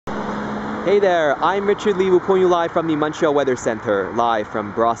Hey there, I'm Richard Lee reporting you live from the Montreal Weather Center, live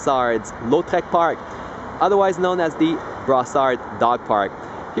from Brossard's Lautrec Park, otherwise known as the Brossard Dog Park.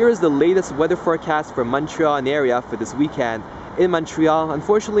 Here is the latest weather forecast for Montreal and area for this weekend. In Montreal,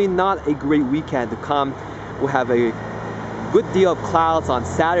 unfortunately not a great weekend to come. We'll have a good deal of clouds on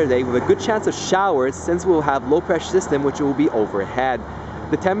Saturday with a good chance of showers since we'll have low pressure system which will be overhead.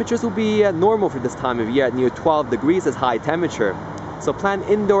 The temperatures will be normal for this time of year at near 12 degrees as high temperature. So plan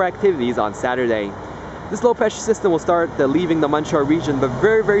indoor activities on Saturday. This low pressure system will start leaving the Montreal region, but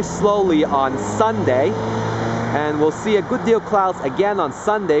very slowly on Sunday. And we'll see a good deal of clouds again on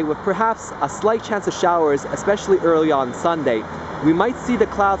Sunday with perhaps a slight chance of showers, especially early on Sunday. We might see the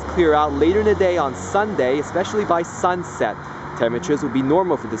clouds clear out later in the day on Sunday, especially by sunset. Temperatures will be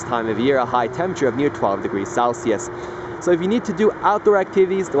normal for this time of year, a high temperature of near 12 degrees Celsius. So if you need to do outdoor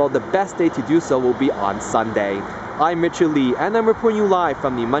activities, well, the best day to do so will be on Sunday. I'm Richard Lee, and I'm reporting you live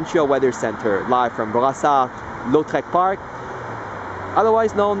from the Montreal Weather Center, live from Brossard Lautrec Park,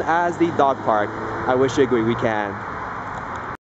 otherwise known as the Dog Park. I wish you a great weekend.